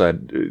flip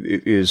side,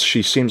 is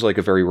she seems like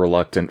a very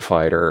reluctant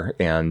fighter,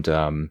 and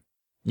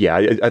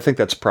I think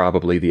that's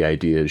probably the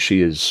idea. She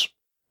has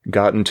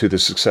gotten to the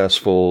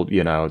successful,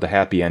 the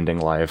happy ending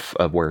life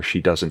of where she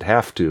doesn't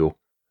have to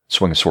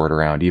swing a sword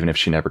around, even if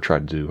she never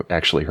tried to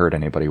actually hurt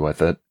anybody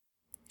with it.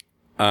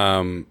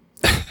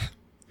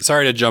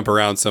 Sorry to jump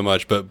around so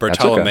much, but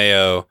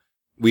Bartolomeo...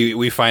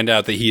 We find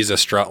out that he's a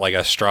straw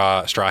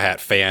hat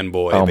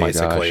fanboy. Oh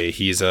basically,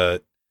 he's a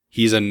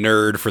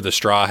nerd for the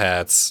Straw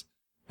Hats,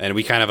 and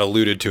we kind of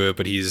alluded to it,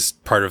 but he's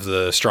part of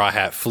the Straw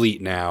Hat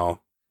fleet now.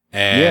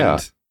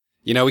 And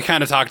we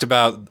kind of talked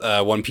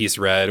about One Piece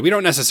Red. We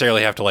don't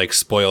necessarily have to like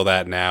spoil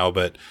that now,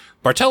 but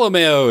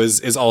Bartolomeo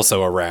is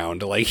also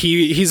around. Like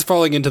he's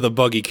falling into the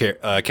Buggy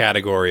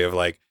category of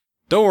like,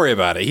 don't worry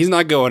about it. He's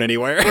not going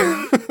anywhere.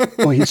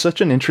 Well, he's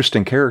such an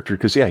interesting character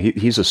because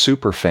he's a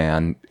super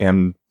fan,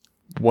 and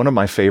one of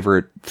my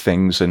favorite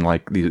things in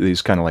like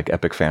these kind of like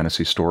epic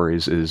fantasy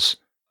stories is,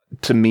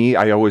 to me,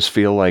 I always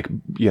feel like,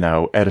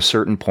 at a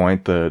certain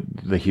point,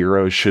 the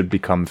heroes should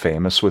become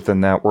famous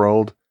within that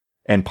world.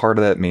 And part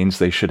of that means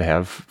they should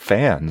have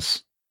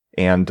fans.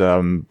 And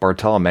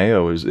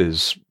Bartolomeo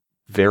is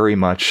very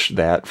much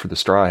that for the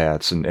Straw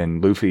Hats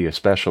and Luffy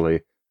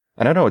especially.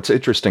 And I know it's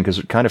interesting because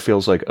it kind of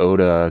feels like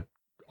Oda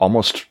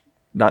almost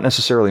not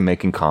necessarily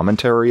making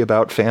commentary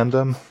about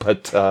fandom,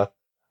 but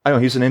I don't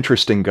know, he's an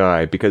interesting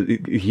guy because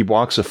he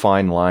walks a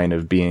fine line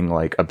of being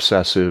like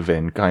obsessive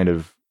and kind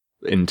of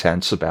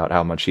intense about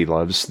how much he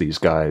loves these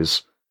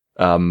guys,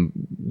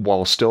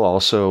 while still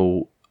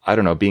also, I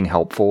don't know, being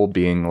helpful,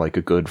 being like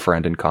a good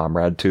friend and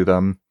comrade to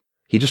them.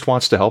 He just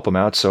wants to help them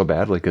out so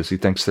badly because he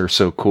thinks they're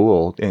so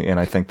cool. And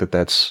I think that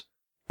that's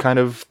kind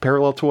of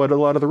parallel to what a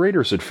lot of the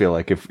readers would feel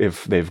like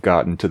if they've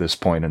gotten to this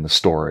point in the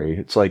story.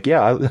 It's like,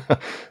 yeah,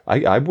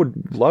 I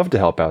would love to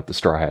help out the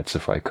Straw Hats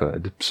if I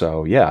could.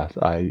 So yeah,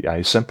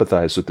 I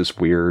sympathize with this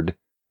weird,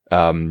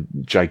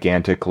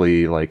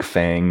 gigantically like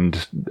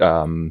fanged,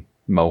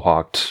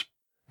 mohawked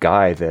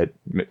guy that,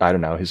 I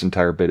don't know, his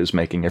entire bit is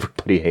making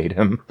everybody hate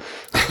him.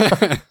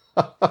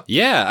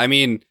 Yeah, I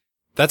mean,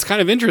 that's kind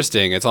of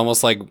interesting. It's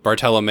almost like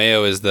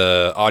Bartolomeo is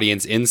the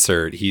audience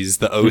insert. He's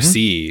the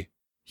OC.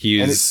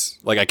 He's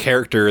like a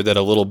character that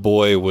a little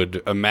boy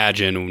would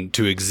imagine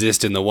to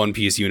exist in the One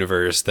Piece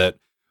universe that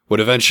would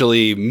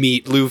eventually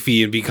meet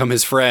Luffy and become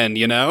his friend,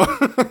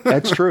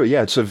 That's true.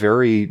 Yeah, it's a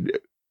very,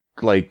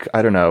 like,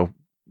 I don't know,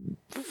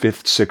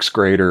 5th, 6th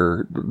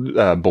grader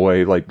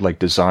boy like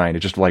design.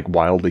 It's just like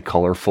wildly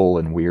colorful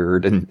and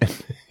weird, and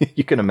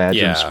you can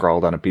imagine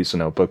scrawled on a piece of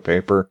notebook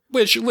paper.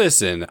 Which,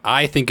 listen,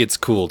 I think it's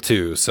cool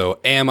too. So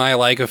am I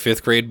like a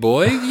 5th grade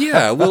boy?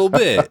 Yeah, a little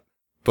bit.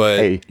 But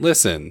hey,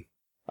 listen,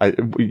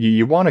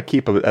 you want to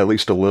keep at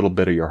least a little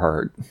bit of your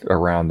heart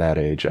around that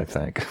age, I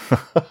think.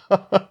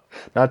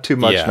 Not too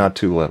much, not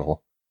too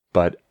little.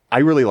 But I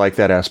really like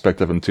that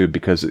aspect of him too,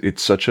 because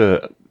it's such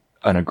an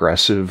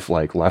aggressive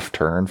like left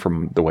turn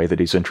from the way that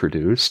he's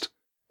introduced.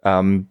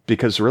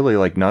 Because really,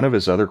 like, none of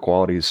his other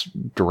qualities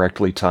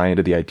directly tie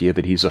into the idea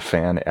that he's a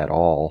fan at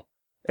all.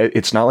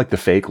 It's not like the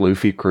fake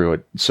Luffy crew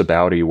at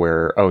Sabaudi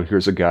where, oh,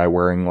 here's a guy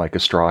wearing like a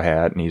straw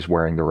hat and he's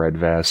wearing the red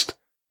vest.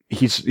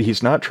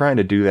 He's not trying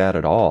to do that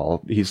at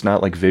all. He's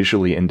not like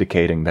visually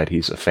indicating that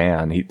he's a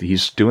fan.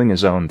 He's doing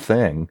his own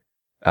thing.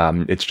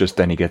 It's just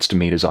then he gets to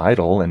meet his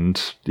idol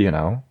and, you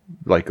know,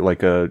 like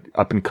a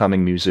up and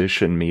coming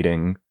musician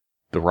meeting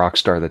the rock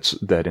star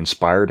that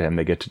inspired him.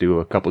 They get to do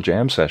a couple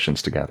jam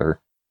sessions together.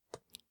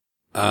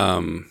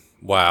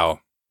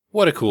 Wow.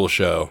 What a cool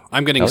show.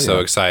 I'm getting so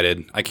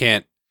excited.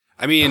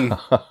 I mean,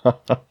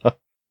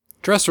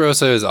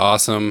 Dressrosa is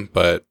awesome,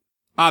 but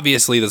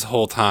obviously this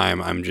whole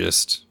time I'm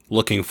just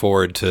looking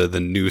forward to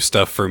the new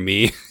stuff for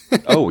me.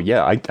 Oh,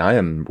 yeah, I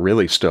am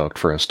really stoked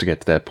for us to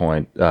get to that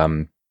point,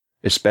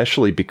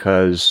 especially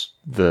because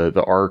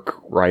the arc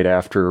right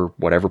after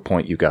whatever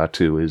point you got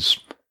to is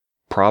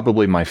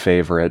probably my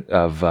favorite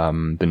of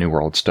the New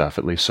World stuff,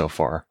 at least so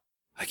far.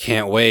 I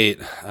can't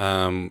wait.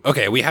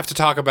 Okay, we have to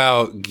talk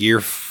about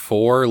Gear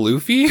 4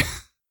 Luffy.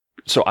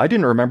 So I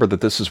didn't remember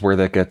that this is where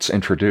that gets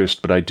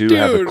introduced, but I do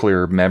have a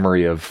clear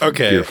memory of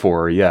Gear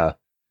 4, yeah.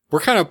 We're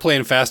kind of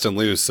playing fast and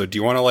loose, so do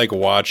you want to like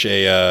watch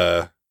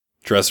a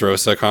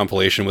Dressrosa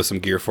compilation with some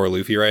Gear 4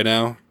 Luffy right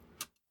now?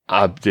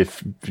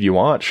 If you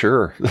want,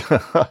 sure.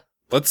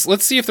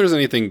 Let's see if there's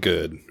anything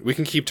good. We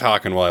can keep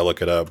talking while I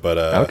look it up, but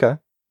okay.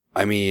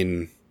 I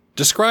mean,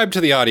 describe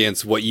to the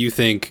audience what you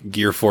think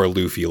Gear 4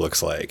 Luffy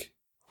looks like.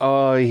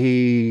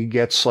 He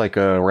gets like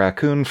a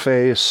raccoon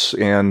face,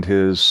 and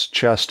his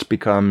chest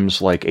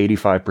becomes like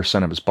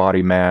 85% of his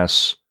body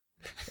mass,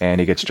 and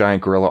he gets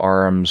giant gorilla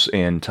arms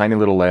and tiny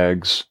little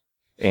legs,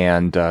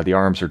 and the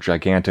arms are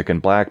gigantic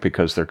and black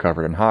because they're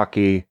covered in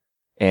hockey,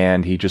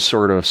 and he just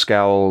sort of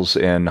scowls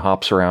and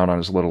hops around on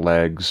his little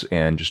legs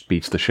and just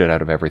beats the shit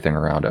out of everything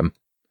around him.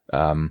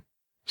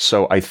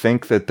 So I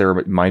think that there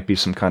might be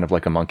some kind of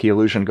like a monkey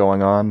illusion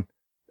going on.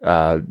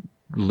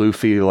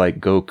 Luffy, like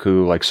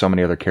Goku, like so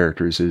many other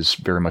characters, is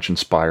very much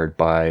inspired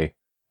by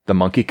the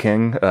Monkey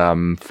King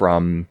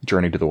from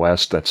Journey to the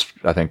West. That's,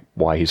 I think,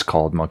 why he's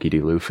called Monkey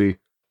D. Luffy.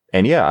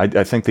 And yeah,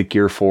 I think that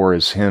Gear 4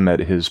 is him at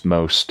his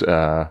most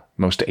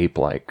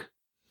ape-like.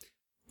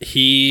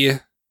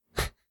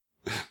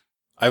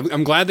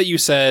 I'm glad that you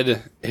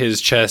said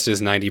his chest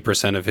is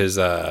 90% of his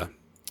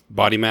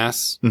body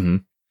mass. Mm-hmm.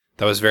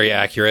 That was very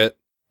accurate.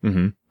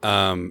 Mm-hmm.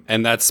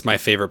 And that's my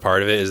favorite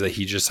part of it, is that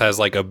he just has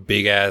like a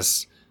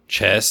big-ass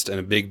chest and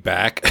a big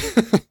back.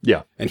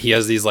 Yeah. And he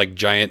has these like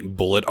giant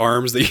bullet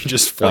arms that he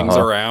just flings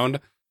around.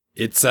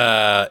 It's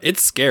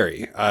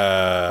scary.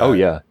 Oh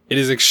yeah. It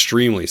is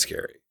extremely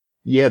scary.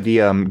 Yeah,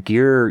 the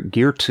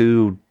Gear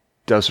 2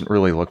 doesn't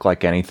really look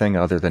like anything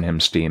other than him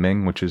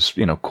steaming, which is,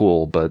 you know,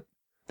 cool, but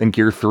then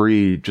Gear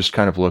 3 just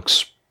kind of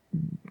looks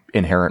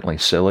inherently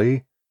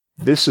silly.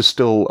 This is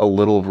still a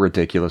little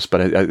ridiculous,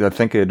 but I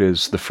think it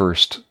is the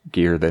first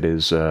gear that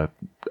is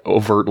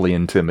overtly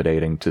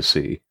intimidating to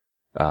see.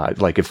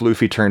 Like if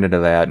Luffy turned into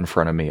that in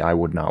front of me, I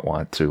would not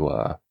want to.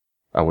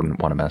 I wouldn't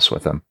want to mess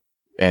with him.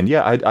 And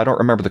yeah, I don't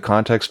remember the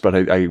context, but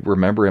I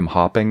remember him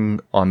hopping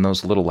on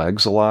those little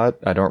legs a lot.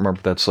 I don't remember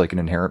if that's like an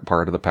inherent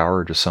part of the power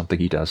or just something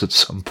he does at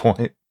some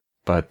point.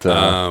 But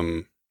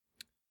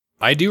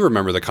I do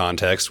remember the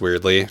context.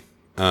 Weirdly,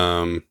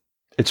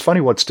 it's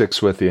funny what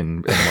sticks with you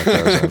and what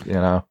doesn't. You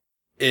know,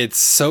 it's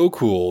so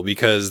cool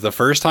because the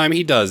first time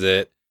he does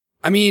it,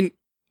 I mean,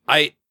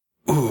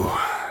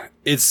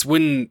 it's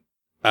when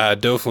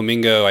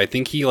Doflamingo, I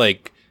think he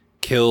like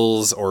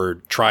kills or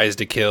tries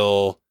to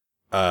kill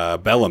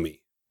Bellamy.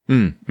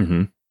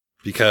 Mm-hmm.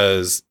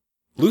 Because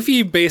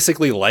Luffy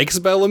basically likes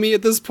Bellamy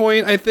at this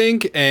point, I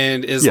think,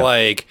 and is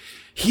like,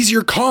 he's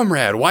your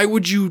comrade. Why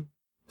would you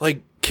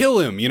like kill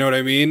him? You know what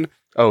I mean?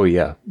 Oh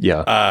yeah,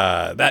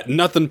 yeah. That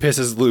nothing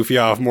pisses Luffy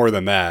off more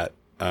than that.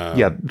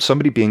 Yeah,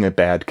 somebody being a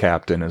bad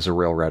captain is a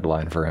real red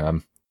line for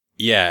him.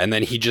 Yeah, and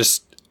then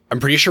I'm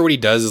pretty sure what he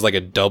does is like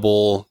a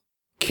double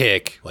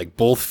kick, like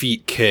both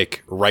feet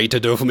kick right to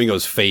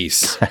Doflamingo's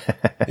face,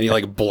 and he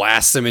like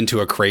blasts him into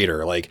a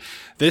crater. Like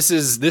this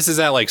is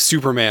at like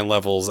Superman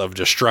levels of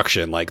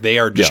destruction. Like they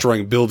are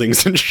destroying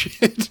buildings and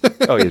shit.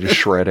 Oh yeah, just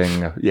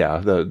shredding. Yeah,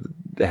 the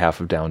half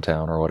of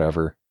downtown or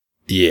whatever.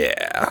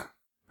 Yeah,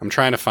 I'm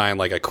trying to find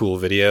like a cool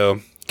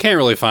video. Can't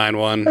really find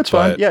one. That's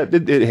fine. Yeah,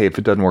 hey, if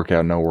it doesn't work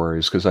out, no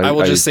worries. Because I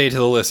will just say to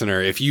the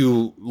listener, if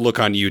you look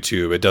on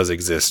YouTube, it does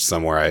exist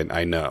somewhere.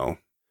 I know.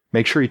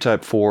 Make sure you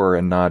type 4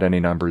 and not any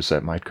numbers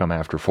that might come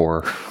after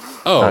 4.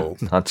 Oh.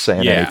 not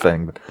saying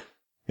anything, but,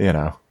 you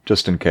know,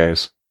 just in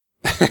case.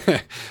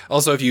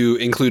 Also, if you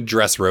include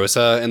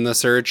Dressrosa in the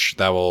search,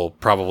 that will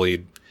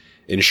probably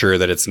ensure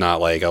that it's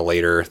not like a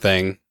later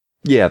thing.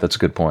 Yeah, that's a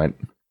good point.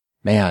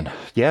 Man,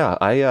 yeah,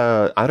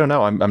 I don't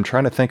know. I'm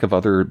trying to think of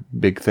other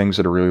big things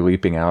that are really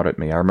leaping out at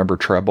me. I remember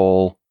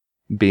Treble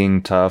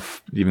being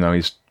tough, even though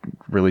he's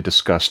really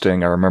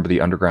disgusting. I remember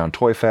the Underground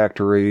Toy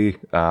Factory.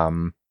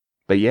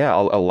 But yeah,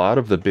 a lot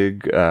of the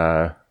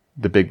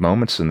big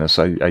moments in this,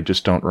 I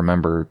just don't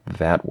remember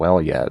that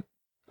well yet.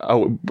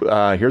 Oh,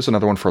 here's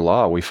another one for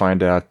Law. We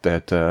find out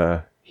that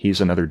he's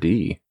another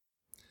D.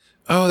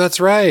 Oh, that's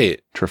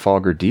right.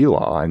 Trafalgar D.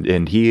 Law.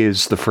 And he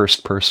is the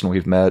first person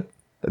we've met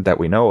that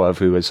we know of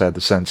who has had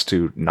the sense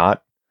to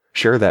not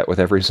share that with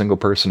every single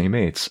person he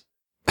meets.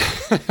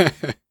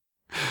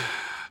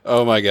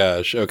 Oh my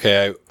gosh.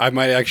 Okay, I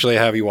might actually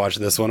have you watch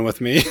this one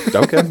with me.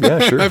 Okay, yeah,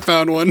 sure. I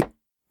found one.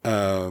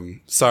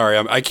 Sorry,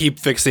 I keep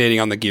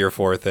fixating on the Gear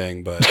 4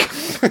 thing, but...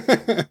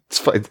 It's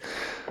fine.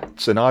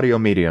 It's an audio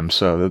medium,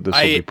 so this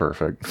will be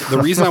perfect. The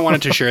reason I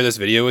wanted to share this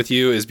video with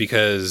you is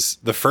because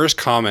the first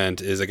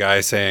comment is a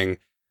guy saying,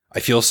 I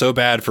feel so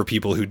bad for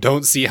people who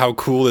don't see how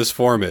cool this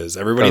form is.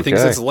 Everybody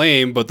thinks it's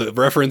lame, but the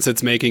reference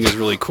it's making is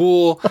really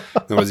cool.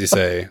 And what does he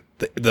say?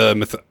 The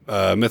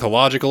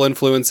mythological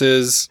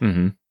influences.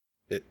 Mm-hmm.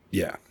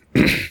 Yeah.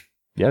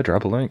 Yeah,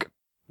 drop a link.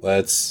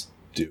 Let's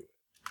do it.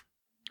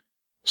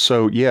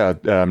 So, yeah,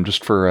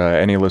 just for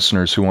any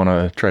listeners who want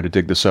to try to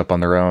dig this up on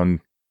their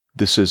own,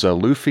 this is a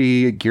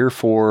Luffy Gear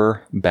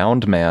 4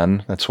 Bound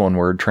Man, that's one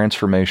word,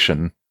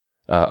 transformation,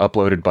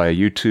 uploaded by a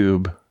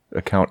YouTube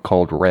account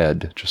called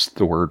Red, just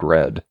the word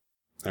Red.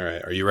 All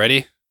right, are you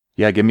ready?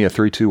 Yeah, give me a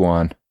 3, 2,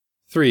 1.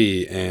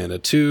 3 and a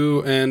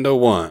 2 and a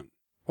 1.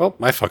 Well,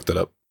 I fucked it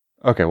up.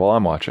 Okay, well,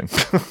 I'm watching.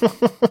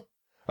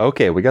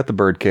 Okay, we got the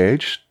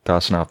birdcage,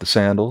 tossing off the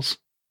sandals.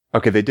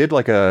 Okay,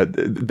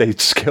 they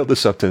scaled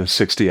this up to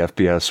 60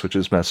 FPS, which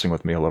is messing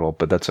with me a little,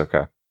 but that's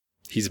okay.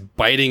 He's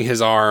biting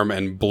his arm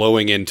and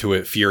blowing into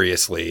it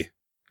furiously.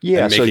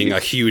 Yeah, and making a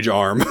huge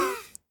arm.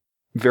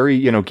 Very,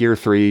 Gear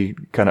 3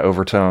 kind of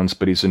overtones,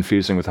 but he's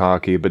infusing with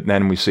hockey, but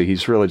then we see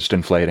he's really just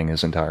inflating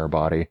his entire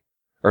body,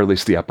 or at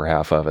least the upper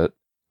half of it.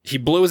 He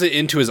blows it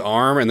into his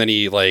arm, and then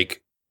he,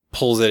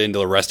 pulls it into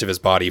the rest of his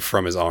body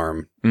from his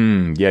arm.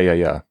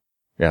 Yeah,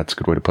 that's a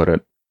good way to put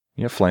it.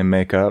 Yeah, flame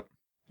makeup.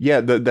 Yeah,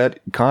 that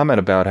comment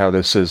about how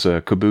this is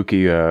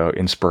Kabuki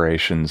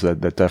inspirations,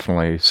 that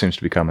definitely seems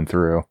to be coming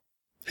through.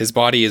 His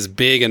body is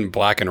big and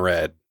black and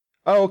red.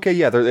 Oh, okay,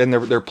 yeah,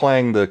 they're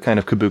playing the kind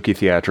of Kabuki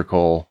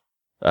theatrical,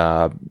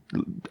 I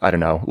don't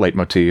know,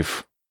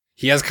 leitmotif.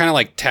 He has kind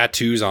of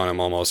tattoos on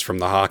him almost from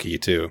the hockey,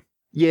 too.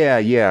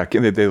 Yeah,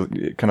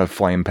 they kind of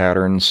flame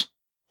patterns.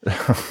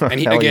 And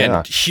he,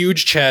 again,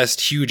 huge chest,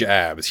 huge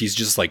abs. He's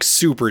just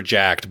super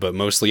jacked, but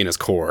mostly in his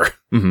core.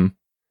 Mm-hmm.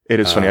 It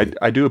is funny.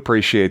 I do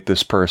appreciate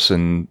this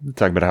person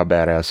talking about how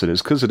badass it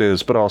is, because it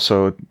is, but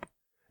also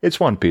it's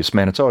One Piece,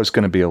 man. It's always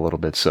going to be a little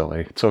bit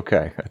silly. It's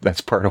okay.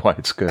 That's part of why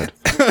it's good.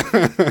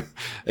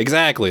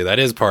 Exactly. That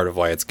is part of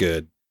why it's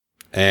good.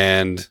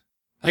 And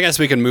I guess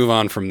we can move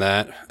on from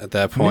that at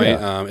that point.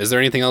 Yeah. Is there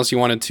anything else you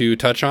wanted to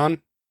touch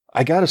on?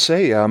 I gotta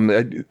say,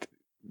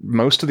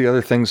 most of the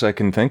other things I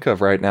can think of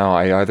right now,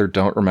 I either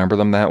don't remember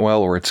them that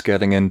well, or it's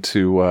getting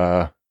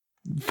into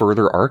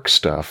further arc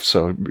stuff.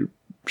 So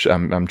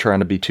I'm trying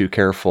to be too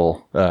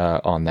careful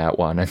on that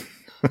one.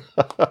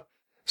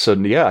 So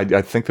yeah,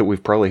 I think that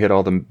we've probably hit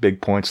all the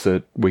big points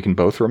that we can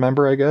both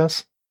remember, I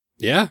guess.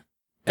 Yeah.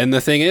 And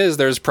the thing is,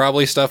 there's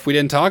probably stuff we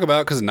didn't talk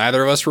about because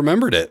neither of us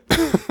remembered it.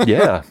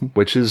 Yeah,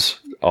 which is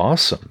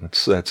awesome.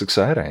 That's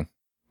exciting.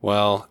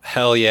 Well,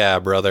 hell yeah,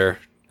 brother.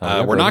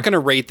 We're not going to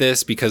rate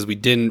this because we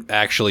didn't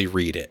actually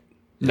read it.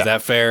 Is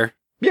that fair?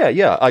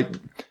 Yeah.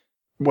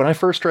 When I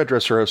first read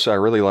Dressrosa, I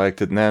really liked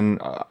it, and then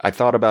I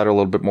thought about it a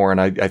little bit more, and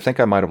I think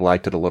I might have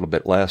liked it a little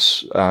bit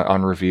less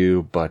on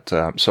review. But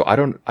so I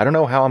don't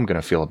know how I'm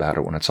going to feel about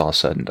it when it's all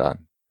said and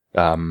done.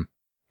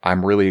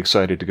 I'm really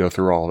excited to go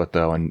through all of it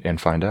though and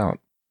find out.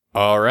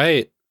 All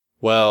right.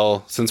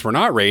 Well, since we're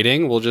not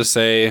rating, we'll just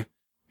say,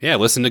 yeah,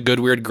 listen to Good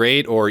Weird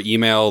Great or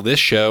email this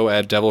show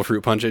at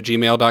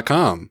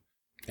devilfruitpunch@gmail.com.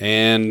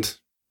 And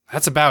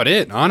that's about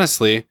it,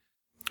 honestly.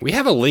 We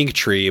have a link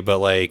tree, but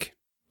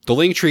the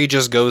link tree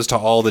just goes to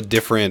all the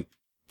different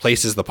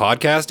places the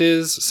podcast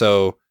is.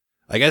 So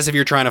I guess if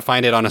you're trying to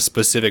find it on a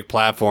specific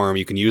platform,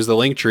 you can use the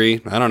link tree.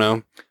 I don't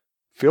know.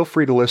 Feel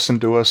free to listen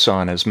to us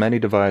on as many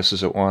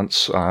devices at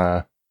once.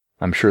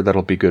 I'm sure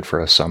that'll be good for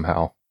us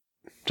somehow.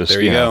 Just,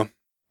 there you go.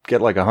 Get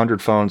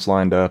 100 phones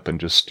lined up and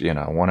just,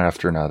 one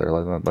after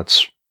another.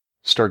 Let's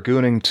start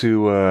gooning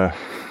to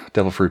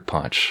Devil Fruit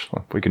Punch.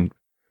 We can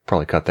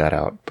probably cut that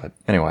out, but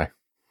anyway.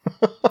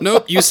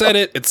 Nope, you said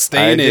it. It's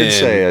staying in. I did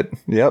say it.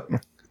 Yep.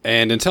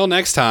 And until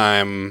next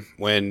time,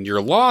 when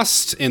you're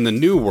lost in the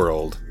new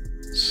world,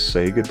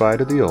 say goodbye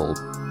to the old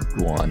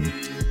one.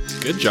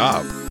 Good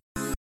job.